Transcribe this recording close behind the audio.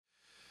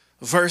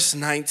verse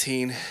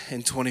 19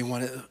 and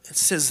 21. It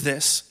says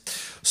this.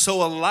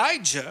 So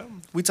Elijah,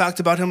 we talked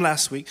about him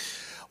last week,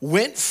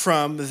 went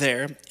from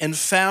there and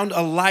found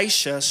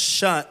Elisha,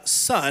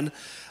 son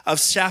of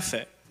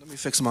Shaphat. Let me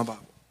fix my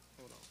Bible.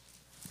 Hold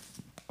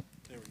on.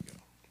 There we go.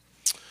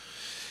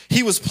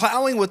 He was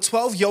plowing with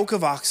 12 yoke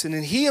of oxen,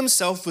 and he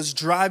himself was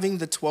driving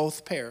the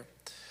 12th pair.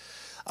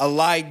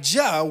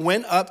 Elijah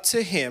went up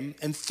to him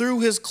and threw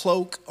his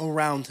cloak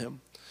around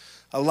him.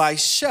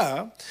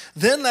 Elisha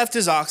then left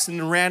his oxen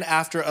and ran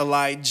after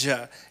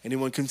Elijah.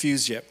 Anyone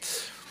confused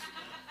yet?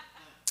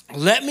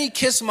 Let me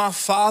kiss my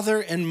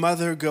father and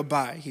mother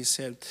goodbye, he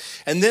said,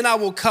 and then I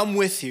will come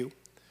with you.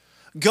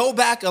 Go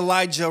back,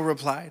 Elijah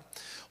replied.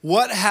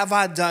 What have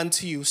I done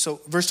to you?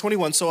 So verse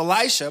 21, so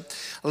Elisha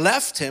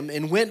left him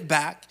and went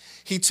back.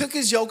 He took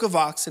his yoke of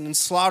oxen and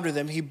slaughtered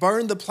them. He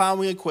burned the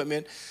plowing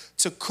equipment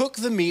to cook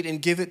the meat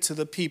and give it to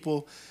the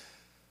people,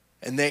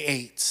 and they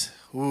ate.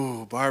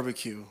 Ooh,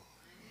 barbecue.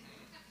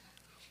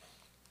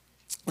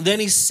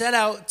 Then he set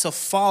out to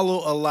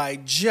follow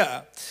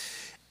Elijah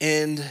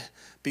and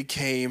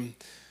became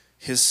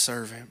his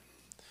servant.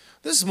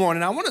 This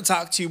morning, I want to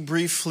talk to you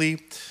briefly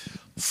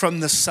from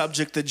the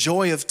subject, the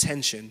joy of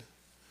tension.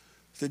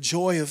 The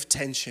joy of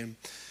tension.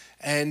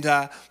 And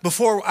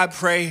before I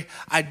pray,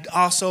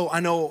 I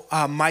know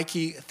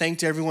Mikey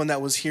thanked everyone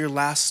that was here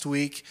last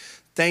week.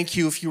 Thank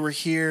you if you were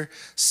here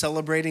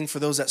celebrating. For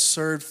those that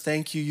served,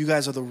 thank you. You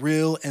guys are the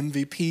real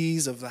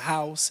MVPs of the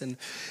house.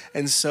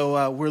 And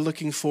so we're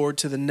looking forward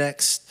to the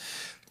next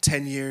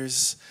 10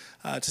 years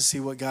to see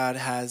what God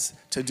has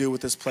to do with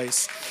this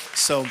place.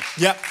 So,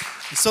 yeah.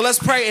 So let's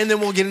pray, and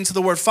then we'll get into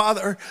the word.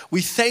 Father,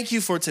 we thank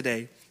you for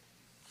today.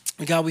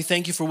 God, we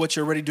thank you for what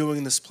you're already doing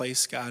in this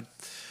place, God.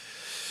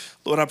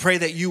 Lord, I pray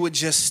that you would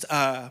just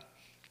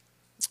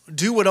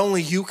do what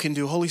only you can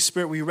do. Holy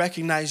Spirit, we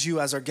recognize you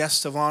as our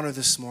guest of honor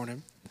this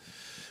morning.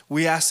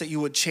 We ask that you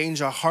would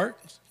change our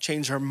heart,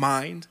 change our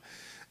mind.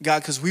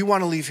 God, because we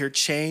want to leave here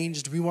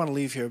changed. We want to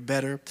leave here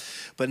better,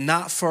 but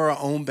not for our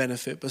own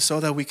benefit, but so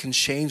that we can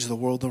change the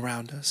world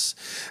around us.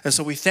 And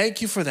so we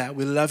thank you for that.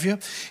 We love you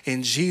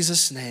in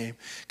Jesus' name.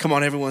 Come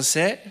on, everyone,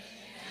 say it.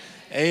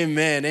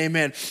 Amen.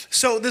 Amen.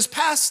 So this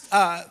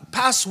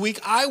past week,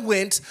 I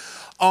went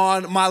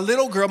on my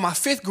little girl, my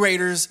fifth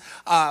grader's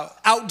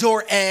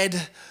outdoor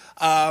ed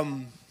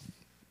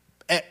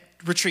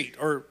retreat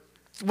or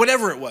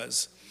whatever it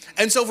was.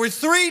 And so for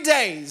 3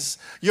 days,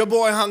 your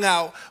boy hung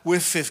out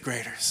with fifth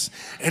graders,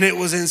 and it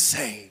was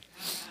insane.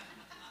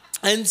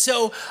 And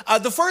so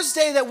the first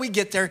day that we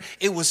get there,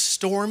 it was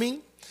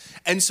storming.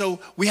 And so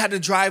we had to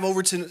drive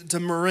over to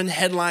Marin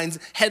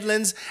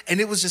Headlands, and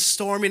it was just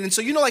storming. And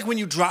so, you know, like when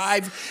you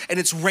drive and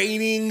it's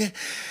raining,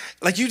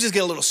 like you just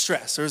get a little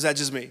stressed, or is that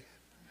just me?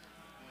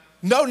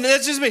 No,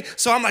 that's just me.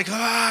 So I'm like,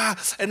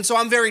 and so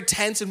I'm very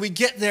tense, and we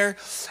get there,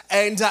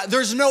 and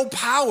there's no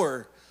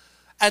power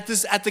at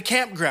the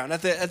campground,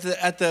 at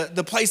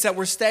the place that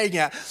we're staying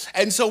at.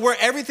 And so where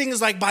everything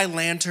is like by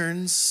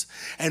lanterns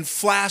and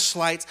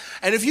flashlights.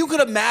 And if you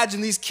could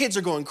imagine, these kids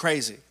are going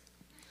crazy.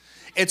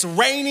 It's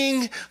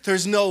raining,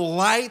 there's no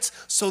lights,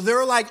 so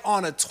they're like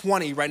on a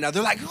 20 right now.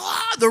 They're like,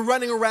 they're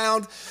running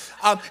around.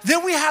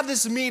 Then we have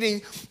this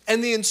meeting,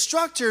 and the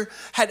instructor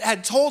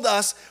had told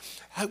us,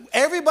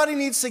 everybody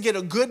needs to get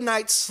a good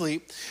night's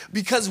sleep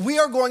because we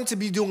are going to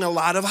be doing a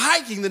lot of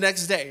hiking the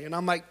next day. And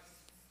I'm like,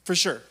 for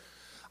sure.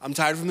 I'm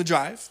tired from the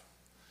drive.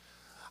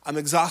 I'm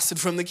exhausted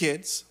from the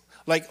kids.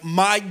 Like,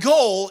 my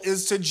goal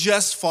is to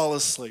just fall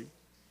asleep.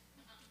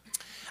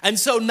 And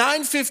so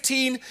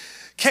 9:15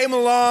 came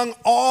along.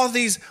 All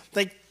these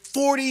like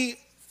 40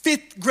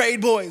 fifth grade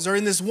boys are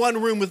in this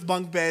one room with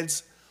bunk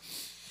beds.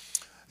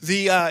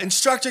 The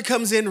instructor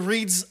comes in,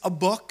 reads a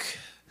book,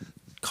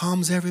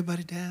 calms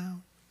everybody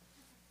down.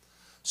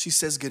 She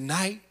says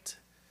goodnight.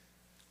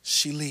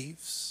 She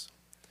leaves.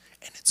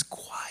 And it's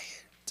quiet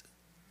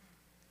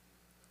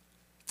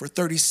for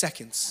 30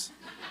 seconds.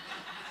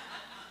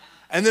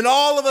 And then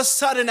all of a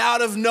sudden,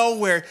 out of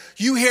nowhere,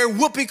 you hear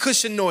whoopee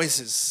cushion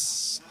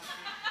noises.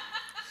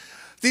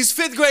 These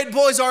fifth grade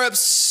boys are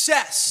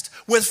obsessed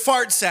with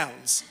fart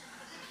sounds.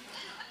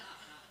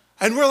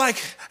 And we're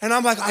like, and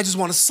I'm like, I just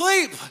want to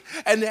sleep.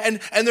 And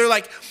they're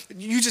like,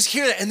 you just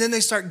hear that. And then they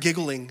start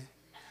giggling.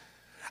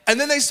 And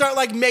then they start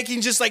like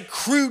making just like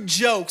crude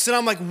jokes. And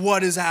I'm like,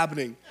 what is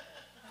happening?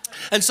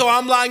 And so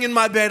I'm lying in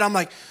my bed. I'm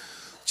like,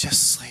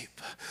 just sleep.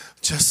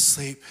 Just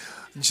sleep,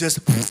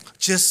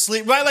 just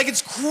sleep, right? Like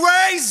it's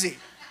crazy.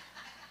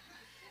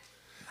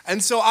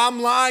 And so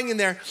I'm lying in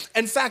there.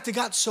 In fact, it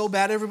got so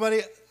bad,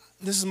 everybody.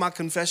 This is my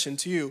confession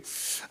to you.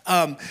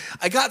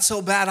 I got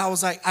so bad, I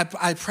was like,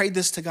 I prayed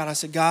this to God. I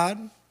said,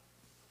 God,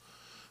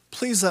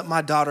 please let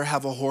my daughter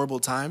have a horrible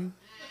time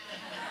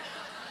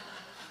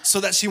so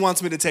that she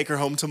wants me to take her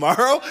home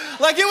tomorrow.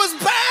 Like it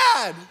was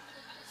bad.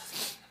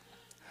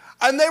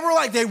 And they were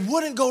like, they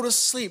wouldn't go to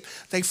sleep.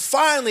 They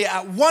finally,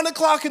 at 1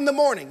 o'clock in the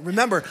morning,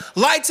 remember,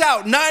 lights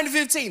out,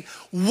 9:15,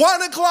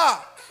 1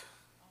 o'clock,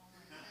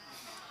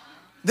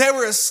 they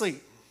were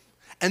asleep.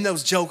 And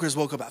those jokers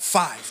woke up at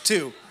 5,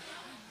 too.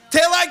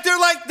 They're like,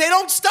 they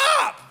don't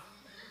stop.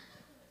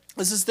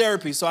 This is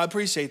therapy, so I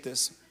appreciate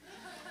this.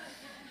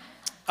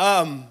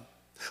 But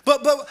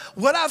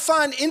what I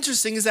find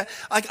interesting is that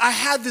like I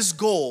had this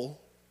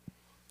goal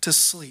to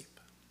sleep.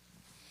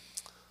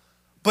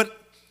 But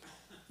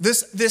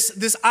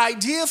this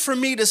idea for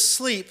me to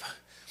sleep,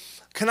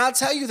 can I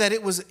tell you that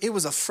it was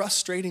a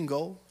frustrating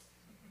goal?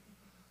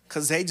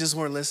 Because they just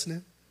weren't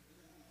listening.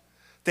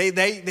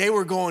 They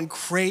were going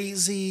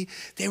crazy.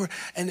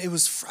 And it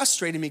was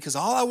frustrating me because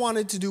all I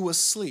wanted to do was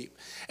sleep.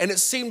 And it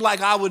seemed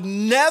like I would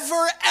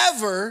never,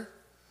 ever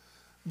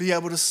be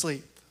able to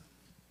sleep.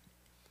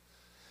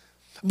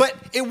 But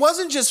it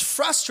wasn't just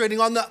frustrating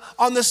in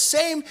the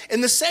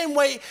same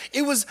way,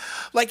 it was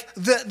like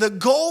the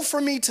goal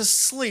for me to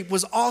sleep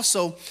was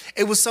also,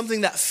 it was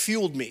something that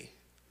fueled me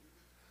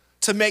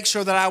to make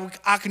sure that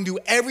I can do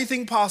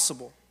everything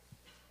possible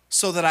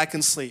so that I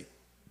can sleep.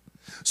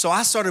 So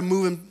I started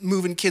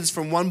moving kids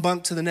from one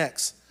bunk to the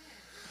next.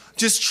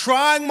 Just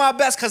trying my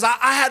best because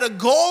I had a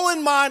goal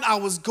in mind. I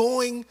was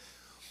going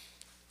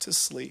to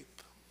sleep.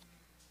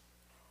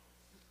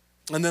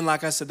 And then,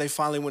 like I said, they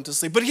finally went to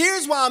sleep. But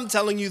here's why I'm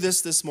telling you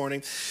this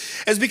morning,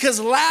 is because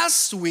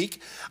last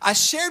week I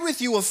shared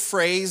with you a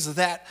phrase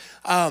that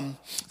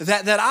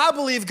I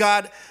believe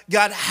God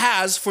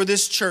has for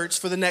this church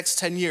for the next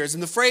 10 years.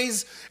 And the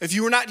phrase, if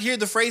you were not here,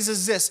 the phrase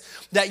is this: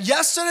 that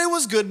yesterday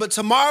was good, but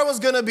tomorrow is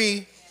going to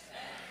be.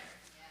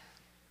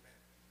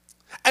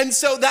 And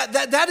so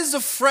that is a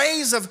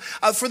phrase of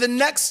for the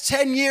next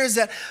 10 years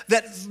that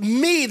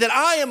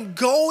I am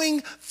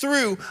going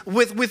through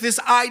with this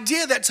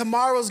idea that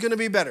tomorrow is going to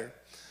be better.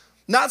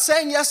 Not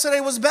saying yesterday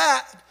was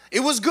bad.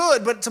 It was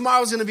good, but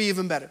tomorrow is going to be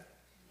even better.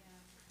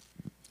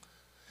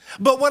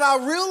 But what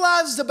I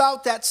realized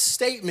about that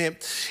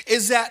statement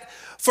is that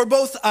for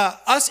both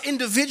us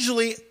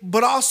individually,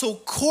 but also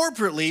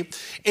corporately,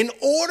 in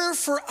order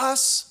for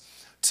us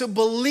to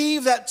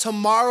believe that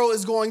tomorrow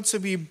is going to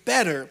be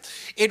better,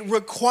 it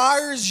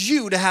requires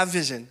you to have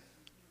vision.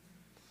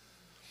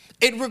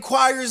 It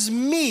requires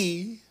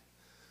me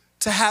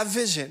to have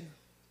vision.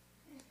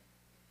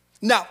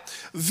 Now,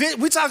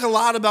 we talk a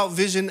lot about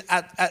vision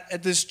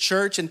at this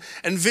church, and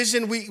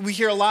vision, we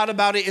hear a lot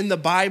about it in the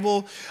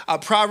Bible.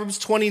 Proverbs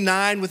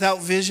 29,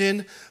 without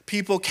vision,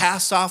 people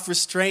cast off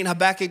restraint.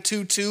 Habakkuk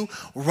 2:2,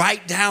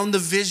 write down the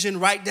vision,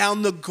 write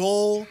down the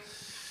goal.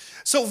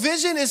 So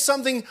vision is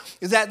something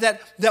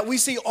that we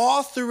see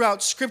all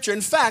throughout Scripture.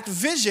 In fact,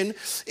 vision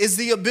is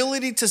the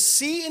ability to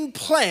see and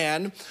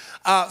plan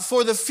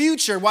for the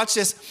future, watch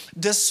this,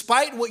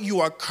 despite what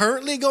you are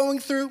currently going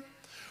through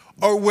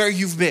or where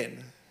you've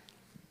been.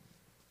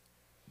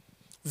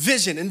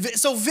 Vision. And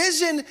so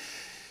vision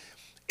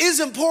is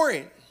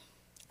important.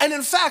 And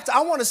in fact,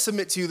 I want to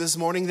submit to you this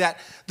morning that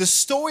the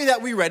story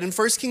that we read in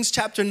 1 Kings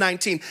chapter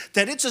 19,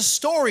 that it's a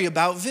story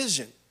about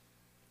vision.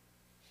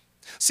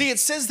 See, it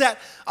says that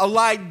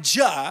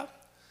Elijah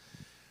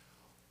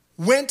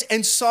went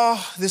and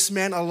saw this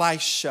man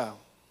Elisha.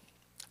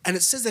 And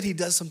it says that he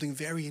does something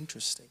very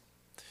interesting.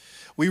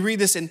 We read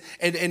this in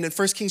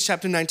 1 Kings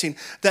chapter 19,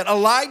 that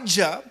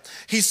Elijah,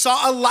 he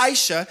saw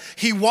Elisha,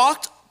 he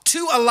walked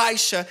to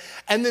Elisha,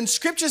 and then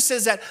Scripture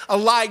says that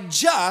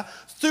Elijah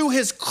threw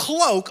his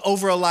cloak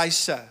over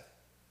Elisha.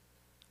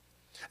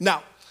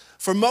 Now,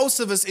 for most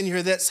of us in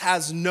here, this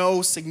has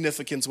no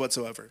significance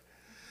whatsoever.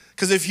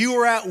 Because if you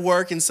were at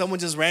work and someone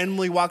just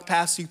randomly walked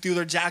past you, threw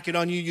their jacket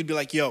on you, you'd be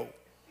like, yo,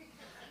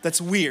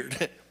 that's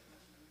weird.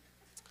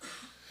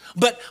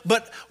 But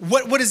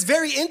what is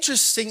very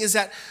interesting is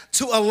that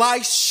to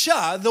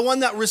Elisha, the one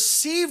that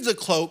received the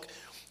cloak,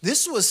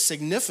 this was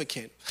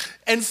significant.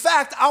 In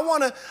fact, I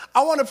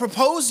want to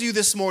propose to you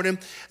this morning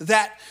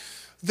that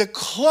the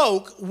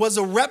cloak was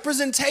a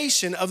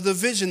representation of the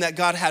vision that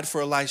God had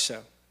for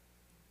Elisha.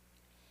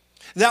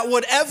 That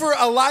whatever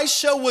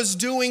Elisha was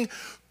doing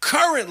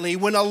currently,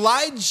 when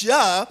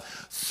Elijah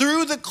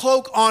threw the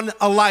cloak on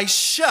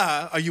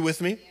Elisha, are you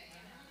with me?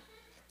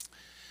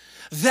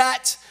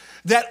 That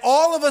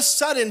all of a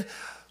sudden,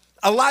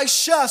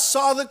 Elisha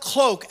saw the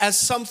cloak as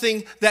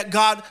something that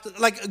God,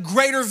 like a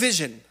greater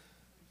vision.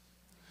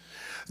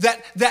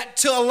 That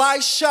to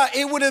Elisha,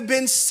 it would have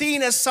been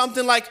seen as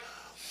something like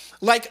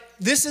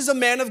this is a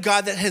man of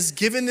God that has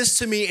given this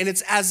to me, and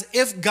it's as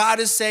if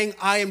God is saying,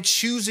 I am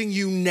choosing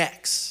you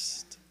next.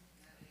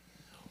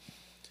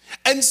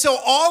 And so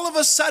all of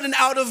a sudden,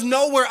 out of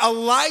nowhere,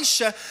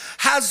 Elisha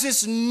has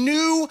this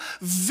new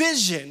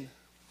vision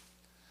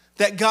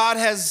that God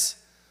has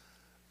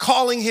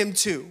calling him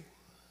to.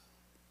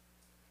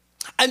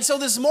 And so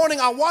this morning,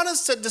 I want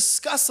us to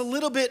discuss a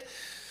little bit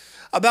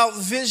about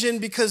vision,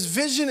 because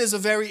vision is a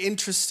very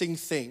interesting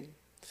thing.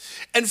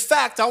 In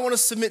fact, I want to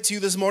submit to you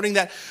this morning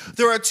that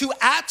there are two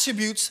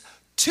attributes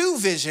to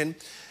vision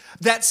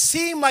that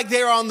seem like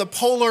they are on the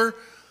polar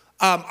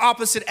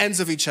opposite ends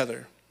of each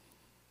other.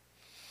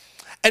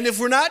 And if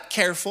we're not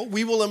careful,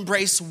 we will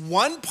embrace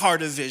one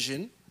part of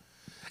vision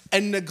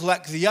and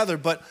neglect the other.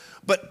 But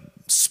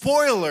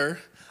spoiler,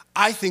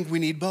 I think we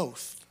need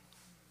both.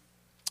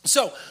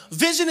 So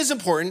vision is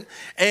important,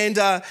 and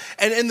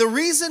the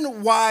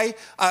reason why,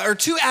 or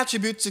two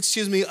attributes,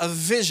 of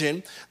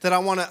vision that I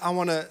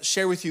want to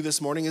share with you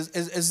this morning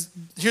is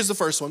here's the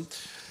first one.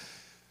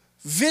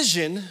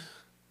 Vision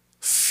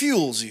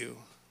fuels you.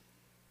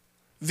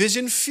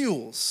 Vision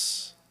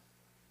fuels.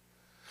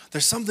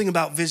 There's something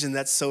about vision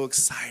that's so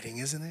exciting,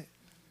 isn't it?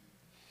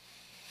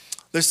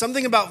 There's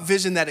something about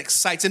vision that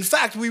excites. In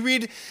fact, we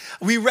read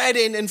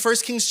in 1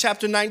 Kings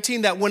chapter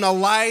 19 that when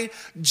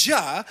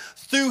Elijah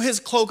threw his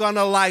cloak on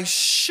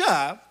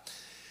Elisha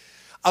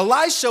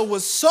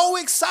was so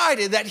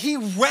excited that he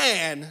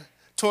ran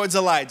towards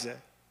Elijah.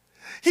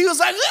 He was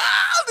like,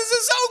 this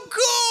is so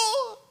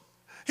cool.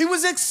 He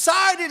was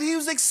excited. He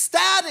was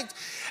ecstatic.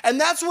 And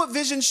that's what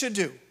vision should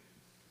do.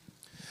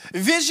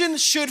 Vision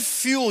should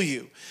fuel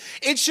you.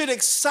 It should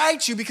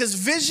excite you because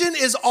vision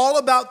is all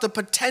about the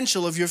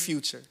potential of your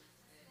future.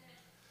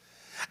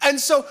 And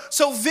so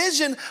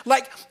vision,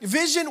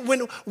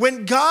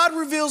 when God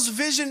reveals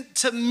vision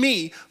to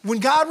me, when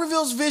God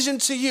reveals vision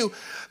to you,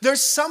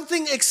 there's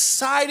something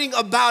exciting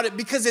about it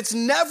because it's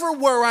never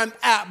where I'm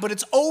at, but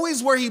it's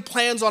always where he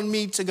plans on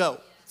me to go,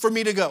 for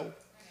me to go.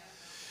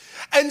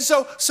 And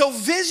so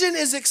vision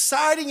is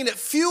exciting and it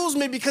fuels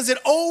me because it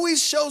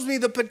always shows me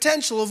the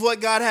potential of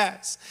what God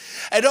has.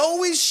 It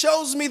always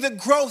shows me the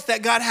growth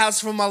that God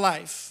has for my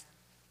life.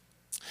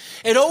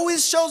 It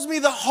always shows me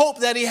the hope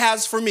that he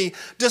has for me,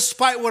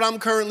 despite what I'm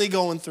currently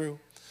going through.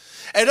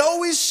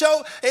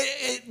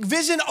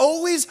 Vision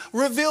always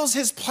reveals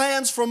his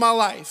plans for my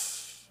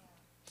life.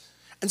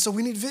 And so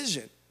we need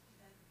vision.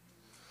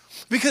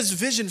 Because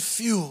vision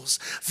fuels,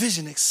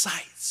 vision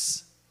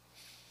excites.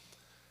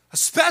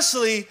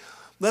 Especially,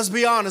 let's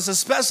be honest,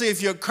 especially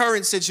if your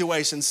current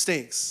situation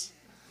stinks.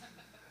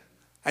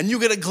 And you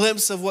get a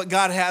glimpse of what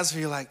God has for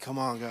you, like, come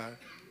on, God.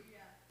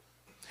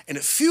 And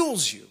it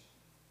fuels you.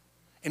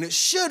 And it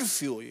should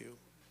fuel you.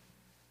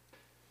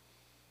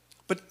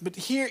 But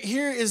here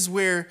is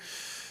where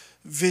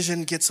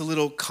vision gets a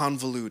little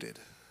convoluted.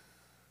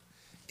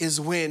 Is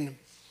when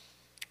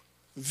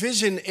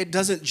vision, it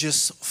doesn't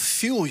just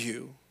fuel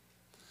you,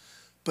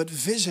 but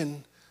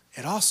vision,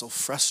 it also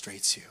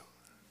frustrates you.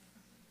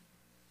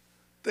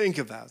 Think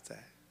about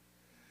that.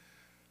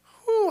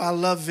 Whew, I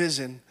love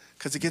vision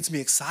because it gets me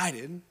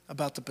excited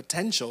about the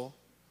potential.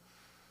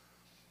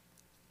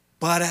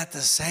 But at the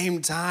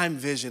same time,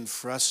 vision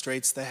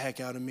frustrates the heck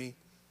out of me.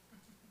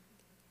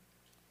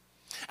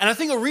 And I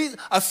think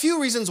a few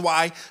reasons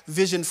why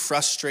vision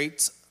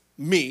frustrates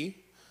me,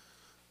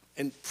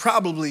 and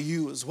probably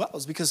you as well,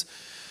 is because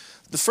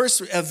the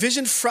first,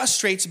 vision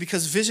frustrates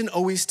because vision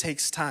always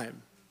takes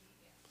time.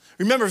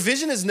 Remember,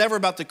 vision is never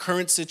about the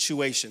current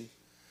situation.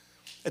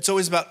 It's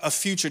always about a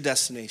future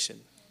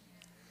destination.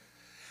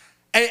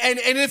 And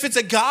if it's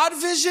a God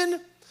vision,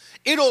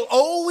 it'll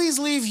always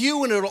leave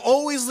you and it'll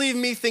always leave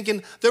me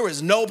thinking there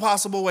is no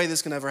possible way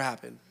this can ever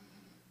happen.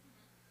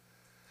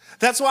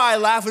 That's why I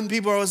laugh when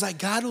people are always like,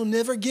 God will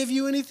never give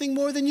you anything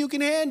more than you can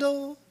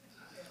handle.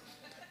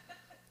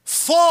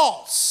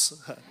 False.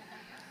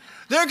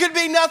 There could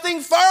be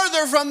nothing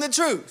further from the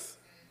truth.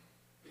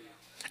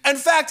 In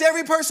fact,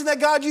 every person that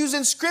God used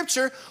in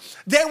Scripture,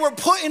 they were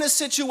put in a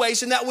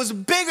situation that was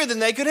bigger than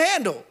they could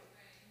handle.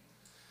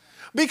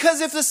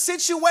 Because if the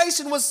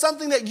situation was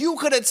something that you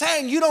could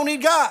attain, you don't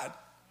need God.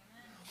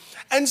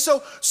 And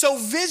so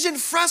vision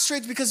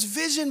frustrates because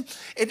vision,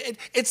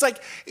 it's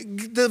like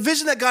the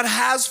vision that God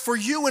has for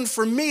you and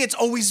for me, it's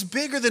always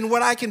bigger than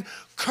what I can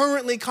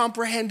currently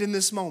comprehend in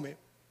this moment.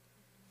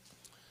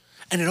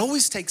 And it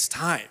always takes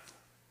time.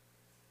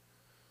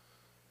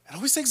 It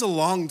always takes a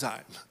long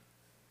time.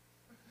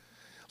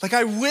 Like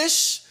I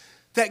wish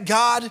that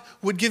God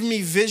would give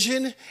me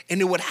vision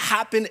and it would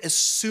happen as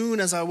soon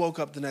as I woke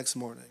up the next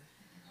morning.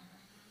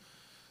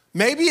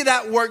 Maybe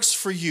that works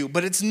for you,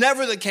 but it's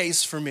never the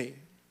case for me.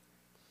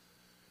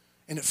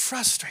 And it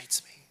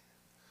frustrates me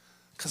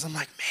because I'm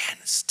like, man,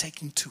 it's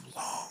taking too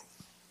long.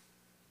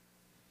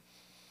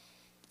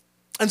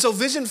 And so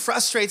vision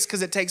frustrates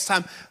because it takes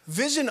time.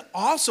 Vision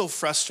also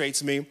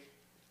frustrates me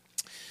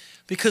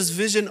because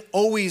vision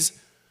always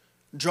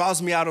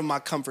draws me out of my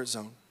comfort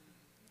zone.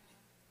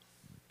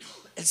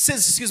 It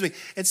says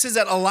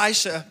that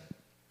Elisha,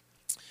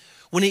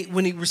 when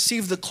he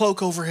received the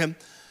cloak over him,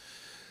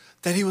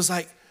 that he was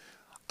like,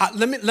 I'm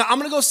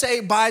going to go say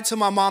bye to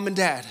my mom and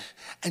dad.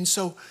 And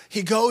so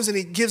he goes and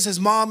he gives his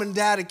mom and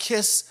dad a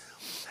kiss.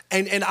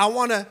 And I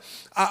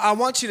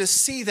want you to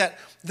see that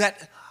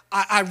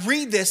I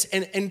read this,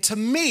 and to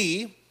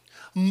me,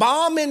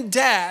 mom and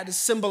dad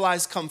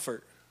symbolize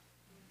comfort.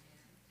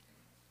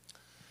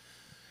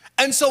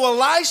 And so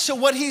Elisha,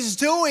 what he's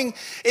doing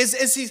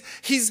is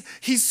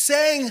he's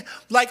saying,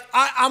 like,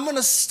 I'm going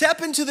to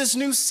step into this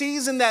new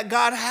season that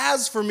God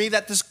has for me,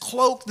 that this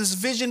cloak, this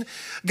vision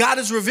God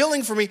is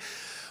revealing for me.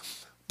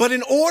 But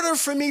in order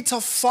for me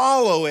to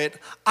follow it,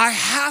 I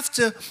have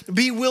to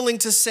be willing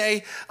to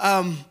say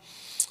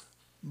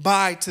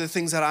bye to the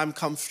things that I'm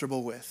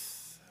comfortable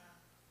with.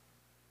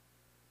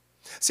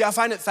 See, I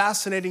find it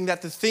fascinating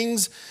that the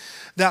things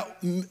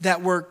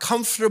that were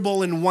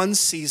comfortable in one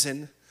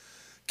season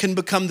can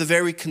become the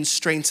very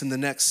constraints in the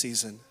next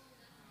season.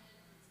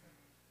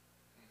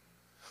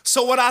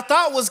 So what I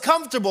thought was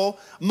comfortable,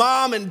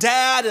 mom and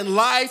dad and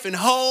life and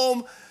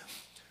home,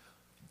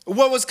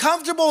 what was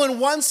comfortable in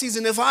one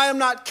season, if I am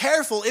not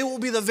careful, it will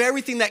be the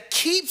very thing that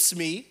keeps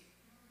me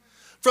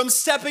from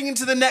stepping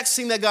into the next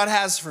thing that God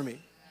has for me.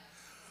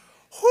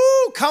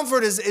 Whoo,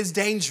 comfort is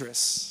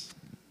dangerous.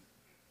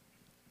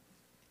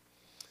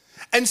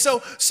 And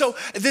so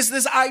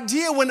this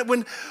idea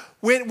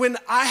when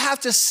I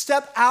have to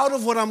step out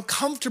of what I'm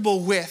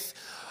comfortable with,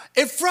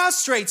 it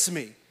frustrates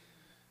me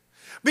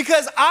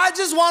because I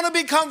just want to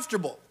be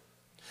comfortable.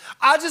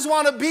 I just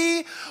want to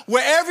be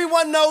where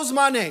everyone knows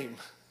my name.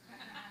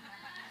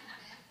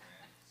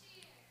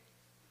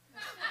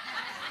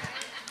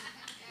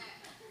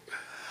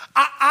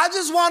 I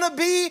just want to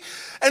be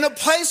in a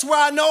place where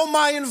I know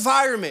my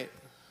environment.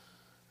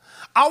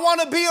 I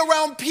want to be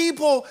around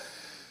people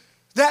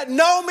that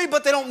know me,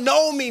 but they don't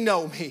know me.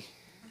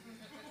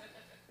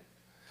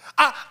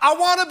 I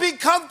want to be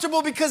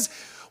comfortable because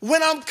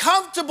when I'm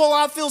comfortable,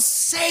 I feel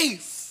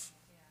safe.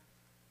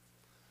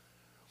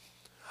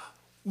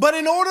 But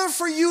in order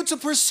for you to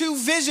pursue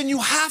vision, you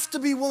have to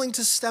be willing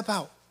to step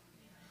out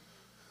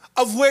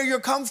of where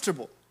you're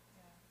comfortable.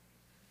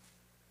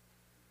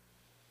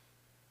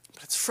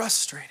 But it's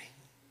frustrating.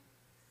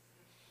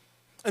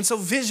 And so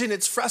vision,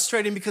 it's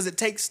frustrating because it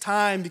takes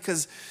time,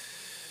 because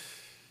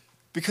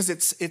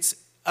it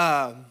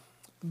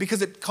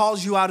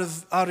calls you out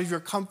of your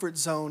comfort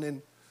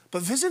zone.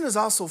 But vision is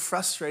also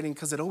frustrating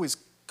because it always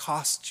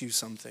costs you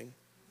something.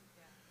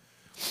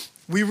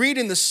 We read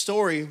in the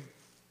story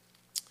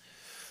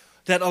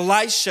that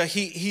Elisha,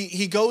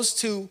 he goes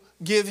to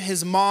give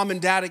his mom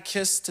and dad a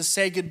kiss to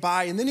say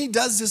goodbye, and then he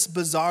does this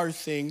bizarre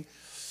thing.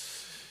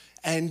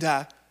 And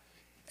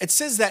it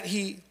says that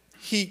he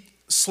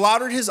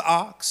slaughtered his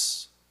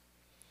ox,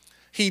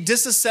 he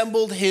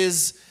disassembled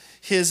his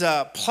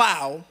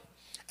plow,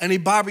 and he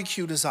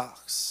barbecued his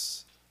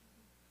ox.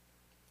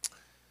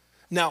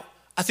 Now,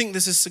 I think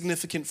this is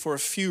significant for a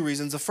few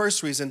reasons. The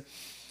first reason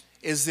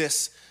is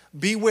this: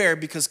 beware,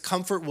 because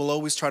comfort will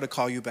always try to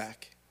call you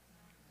back.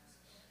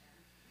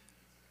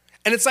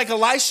 And it's like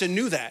Elisha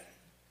knew that.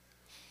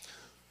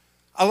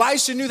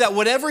 Elisha knew that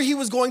whatever he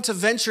was going to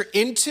venture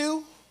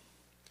into,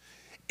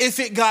 if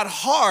it got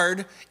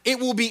hard, it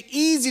will be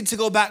easy to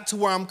go back to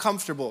where I'm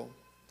comfortable.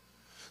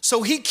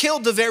 So he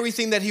killed the very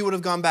thing that he would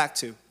have gone back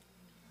to.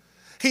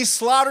 He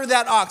slaughtered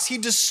that ox. He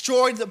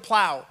destroyed the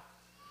plow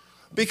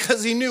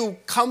because he knew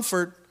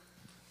comfort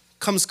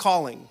comes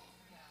calling.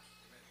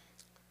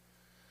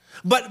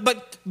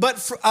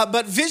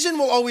 But vision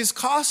will always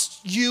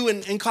cost you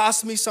and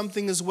cost me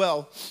something as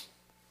well.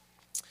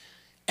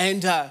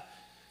 And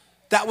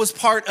that was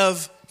part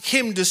of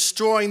him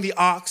destroying the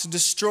ox,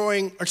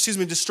 destroying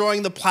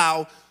the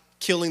plow,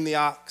 killing the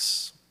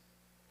ox.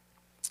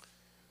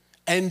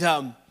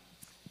 And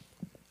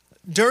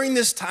during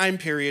this time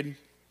period,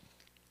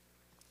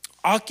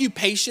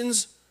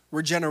 occupations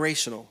were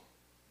generational.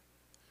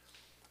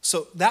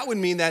 So that would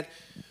mean that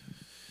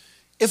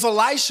if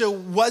Elisha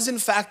was in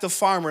fact a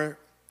farmer,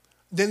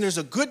 then there's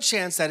a good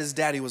chance that his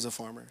daddy was a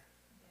farmer.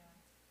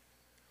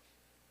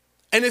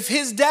 And if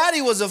his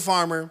daddy was a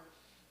farmer,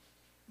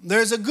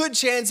 there's a good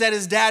chance that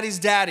his daddy's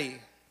daddy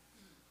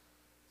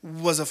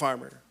was a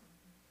farmer.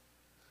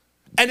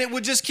 And it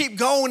would just keep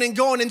going and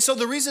going. And so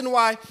the reason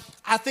why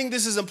I think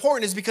this is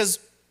important is because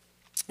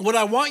what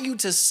I want you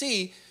to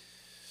see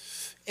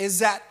is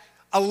that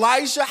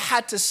Elijah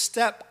had to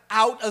step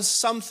out of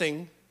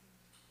something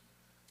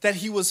that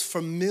he was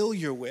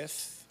familiar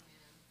with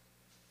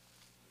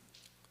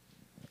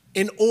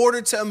in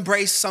order to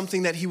embrace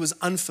something that he was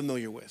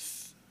unfamiliar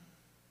with.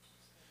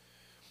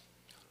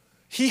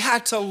 He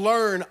had to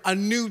learn a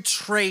new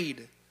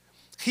trade.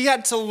 He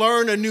had to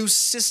learn a new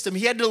system.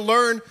 He had to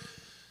learn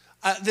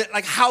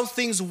how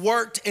things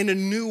worked in a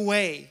new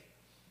way.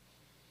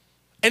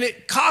 And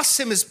it cost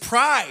him his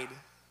pride.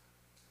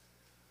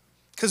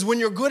 Because when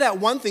you're good at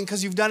one thing,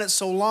 because you've done it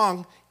so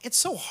long, it's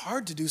so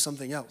hard to do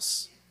something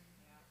else.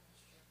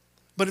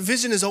 But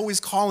vision is always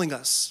calling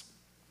us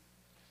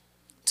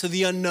to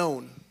the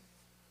unknown.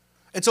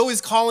 It's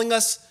always calling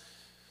us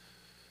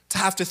to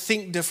have to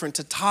think different,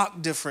 to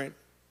talk different,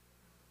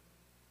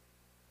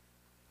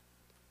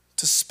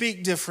 to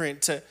speak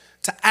different, to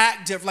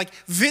act different. Like,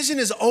 vision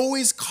is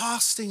always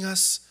costing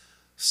us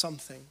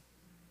something.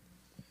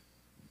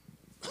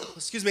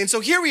 Excuse me. And so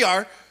here we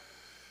are.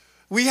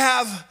 We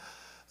have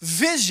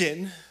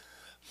vision.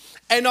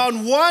 And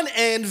on one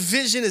end,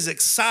 vision is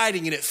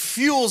exciting and it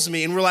fuels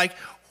me. And we're like,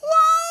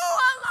 whoa,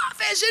 I love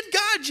vision.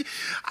 God,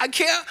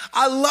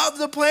 I love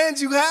the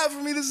plans you have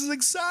for me. This is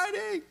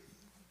exciting.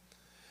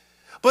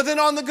 But then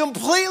on the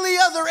completely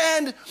other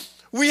end,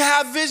 we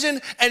have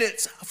vision and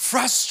it's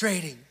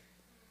frustrating.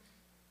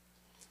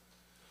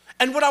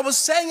 And what I was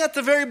saying at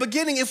the very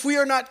beginning, if we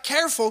are not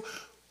careful,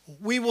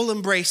 we will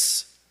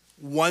embrace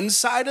one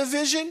side of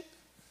vision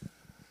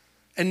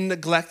and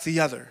neglect the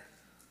other.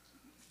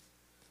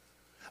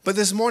 But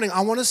this morning,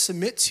 I want to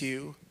submit to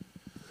you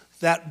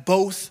that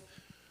both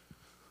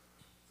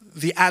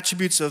the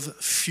attributes of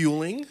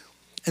fueling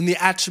and the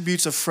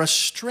attributes of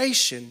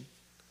frustration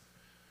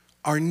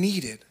are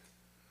needed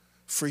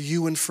for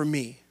you and for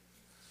me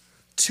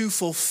to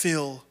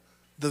fulfill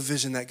the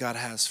vision that God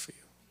has for you.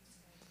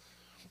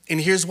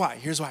 And here's why.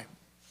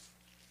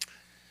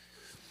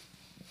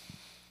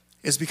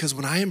 It's because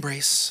when I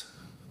embrace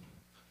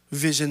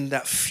vision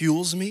that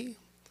fuels me,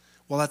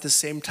 while at the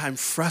same time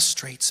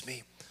frustrates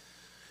me,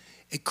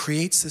 it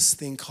creates this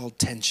thing called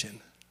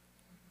tension.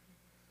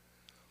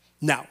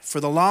 Now, for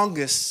the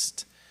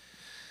longest,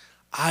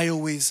 I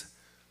always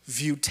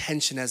viewed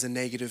tension as a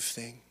negative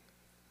thing.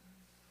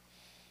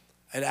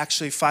 And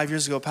actually, 5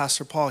 years ago,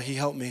 Pastor Paul, he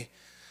helped me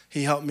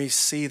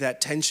see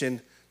that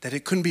tension, that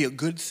it couldn't be a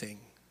good thing.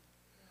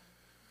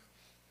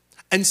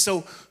 And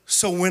so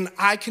when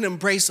I can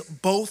embrace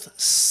both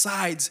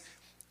sides,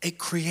 it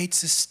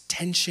creates this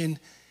tension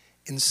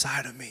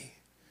inside of me.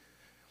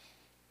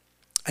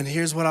 And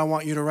here's what I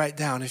want you to write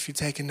down if you're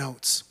taking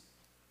notes.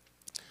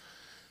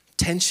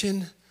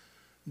 Tension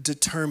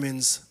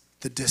determines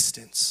the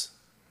distance.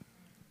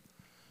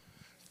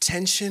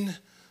 Tension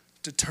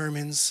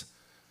determines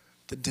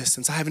the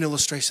distance. I have an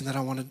illustration that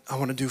I want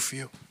to do for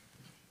you.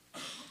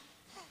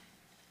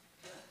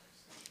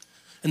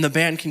 And the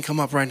band can come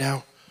up right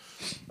now.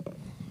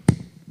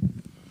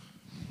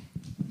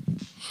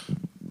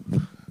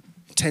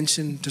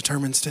 Tension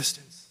determines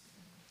distance.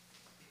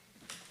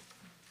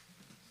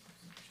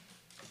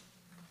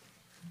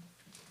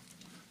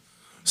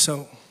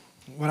 So,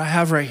 what I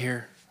have right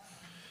here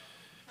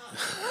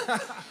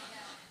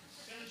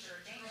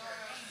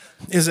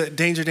is a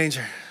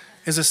danger,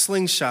 is a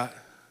slingshot.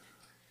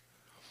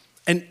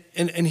 And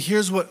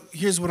here's what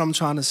I'm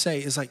trying to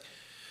say is like,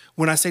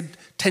 when I say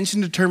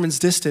tension determines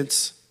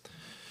distance,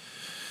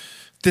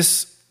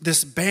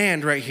 this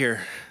band right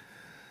here,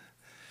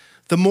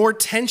 the more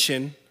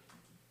tension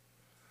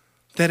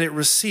that it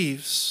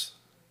receives,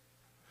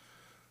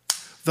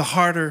 the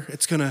harder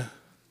it's gonna.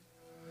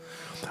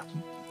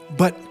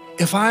 But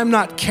if I'm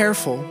not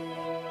careful,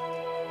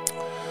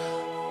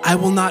 I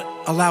will not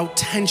allow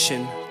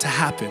tension to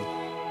happen.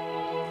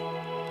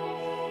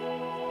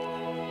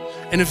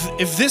 And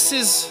if this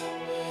is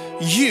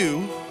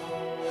you,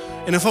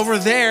 and if over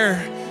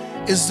there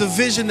is the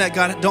vision that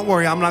God, don't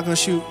worry, I'm gonna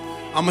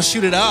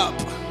shoot it up.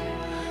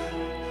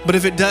 But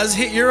if it does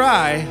hit your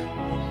eye,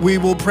 we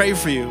will pray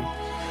for you.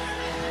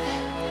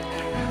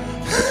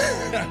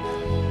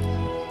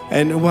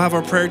 And we'll have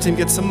our prayer team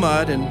get some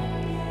mud. And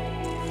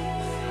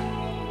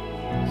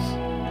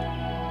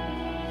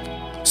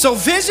so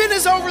vision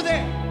is over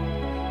there,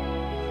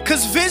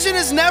 because vision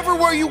is never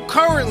where you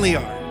currently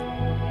are.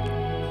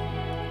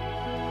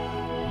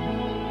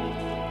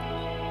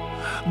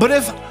 But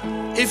if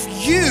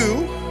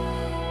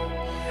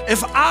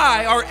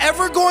I are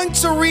ever going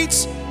to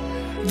reach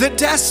the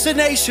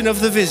destination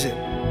of the vision,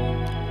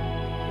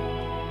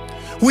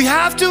 we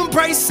have to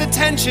embrace the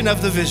tension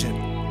of the vision.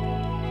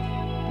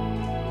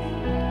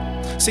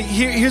 See,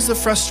 here's the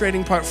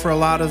frustrating part for a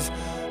lot of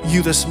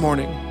you this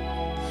morning,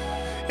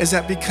 is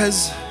that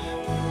because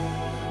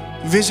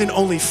vision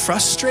only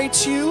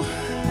frustrates you,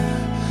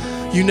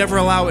 you never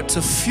allow it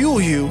to fuel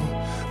you.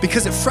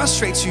 Because it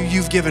frustrates you,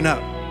 you've given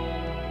up.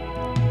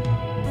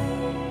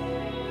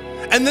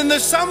 And then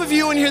there's some of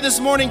you in here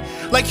this morning,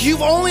 like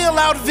you've only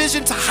allowed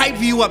vision to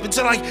hype you up. It's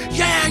like,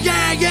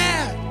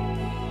 yeah.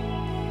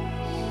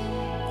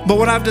 But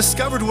what I've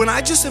discovered, when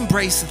I just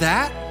embrace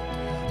that,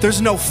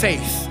 there's no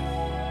faith.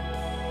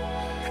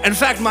 In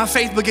fact, my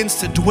faith begins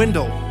to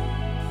dwindle.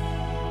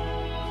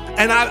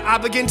 And I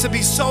begin to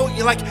be so,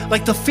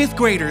 like the fifth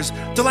graders,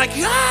 they're like,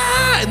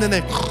 ah, and then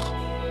they,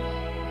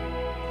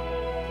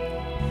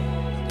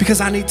 because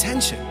I need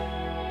tension.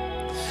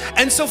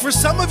 And so for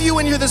some of you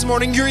in here this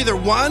morning, you're either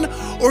one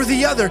or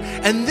the other.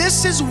 And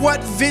this is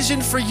what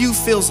vision for you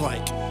feels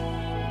like.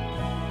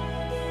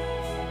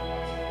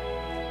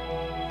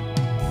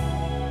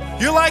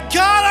 You're like,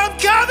 God, I'm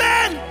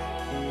coming.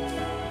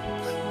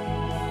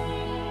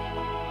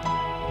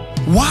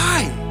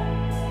 Why?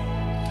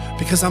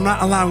 Because I'm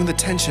not allowing the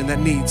tension that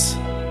needs.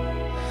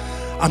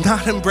 I'm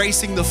not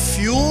embracing the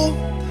fuel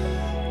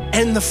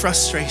and the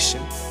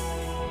frustration.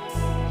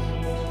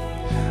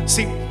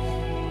 See,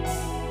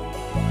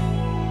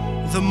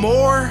 the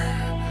more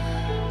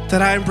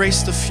that I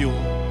embrace the fuel,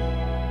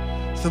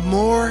 the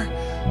more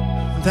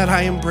that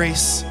I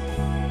embrace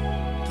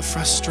the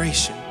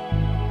frustration,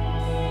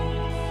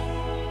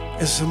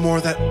 is the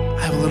more that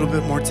I have a little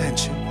bit more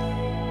tension.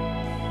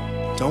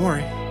 Don't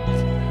worry.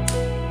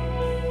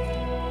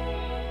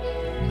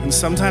 And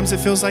sometimes it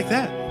feels like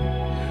that.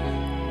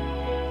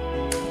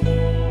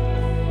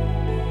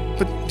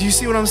 But do you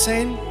see what I'm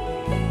saying?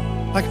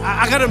 Like,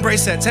 I gotta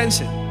embrace that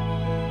tension.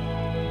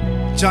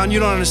 John, you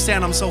don't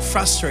understand, I'm so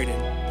frustrated.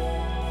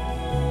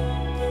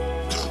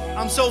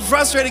 I'm so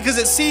frustrated because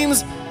it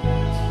seems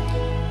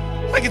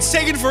like it's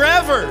taking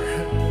forever.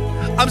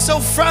 I'm so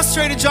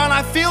frustrated, John.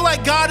 I feel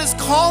like God is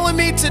calling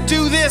me to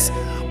do this,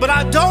 but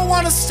I don't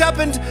want to step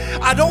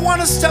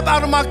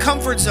out of my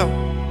comfort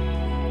zone.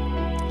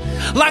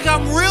 Like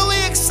I'm really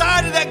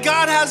excited that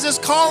God has this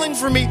calling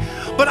for me,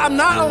 but I'm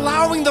not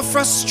allowing the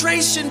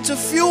frustration to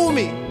fuel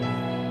me.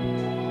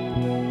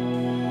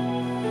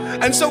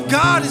 And so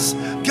God is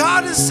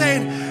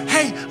saying,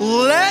 hey,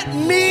 let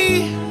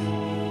me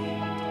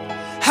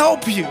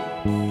help you.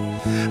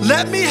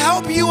 Let me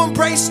help you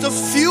embrace the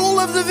fuel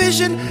of the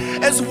vision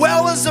as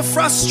well as the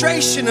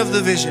frustration of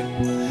the vision.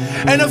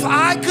 And if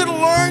I could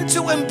learn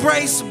to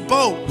embrace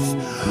both,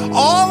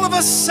 all of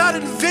a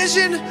sudden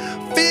vision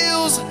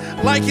feels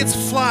like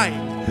it's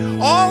flying.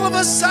 All of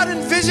a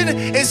sudden vision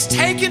is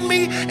taking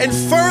me in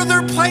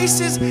further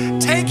places,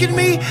 taking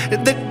me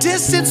the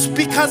distance,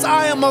 because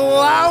I am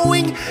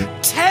allowing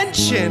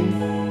tension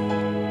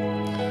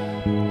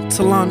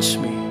to launch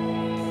me.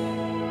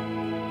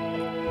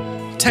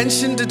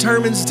 Tension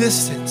determines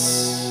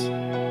distance.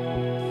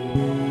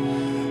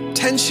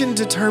 Tension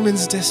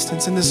determines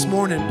distance. And this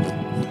morning,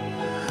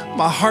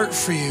 my heart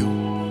for you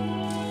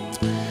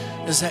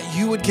is that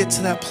you would get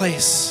to that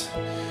place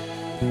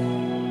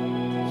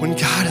when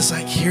God is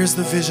like, here's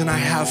the vision I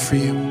have for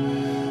you.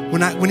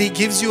 When He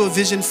gives you a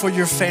vision for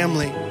your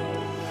family,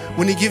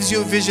 when He gives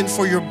you a vision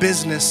for your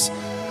business,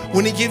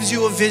 when He gives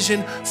you a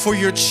vision for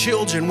your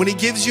children, when He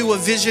gives you a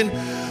vision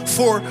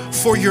for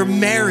your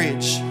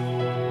marriage,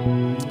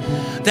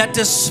 that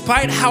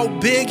despite how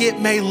big it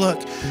may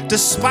look,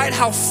 despite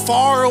how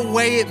far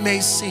away it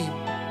may seem,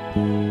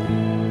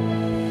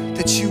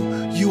 that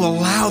you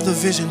allow the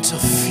vision to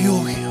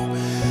fuel you,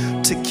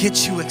 to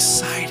get you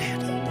excited.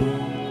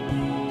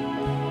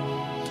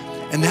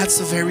 And that's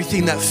the very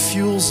thing that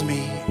fuels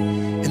me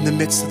in the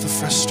midst of the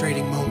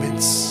frustrating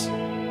moments.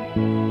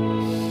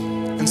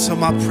 And so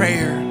my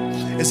prayer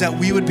is that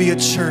we would be a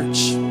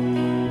church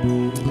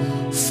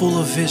full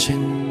of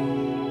vision,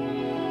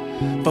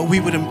 but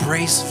we would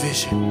embrace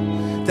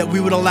vision, that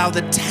we would allow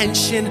the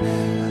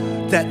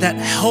tension that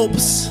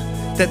helps,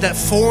 that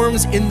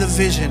forms in the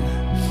vision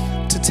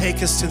to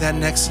take us to that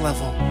next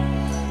level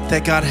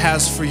that God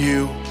has for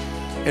you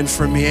and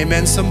for me.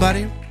 Amen,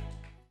 somebody?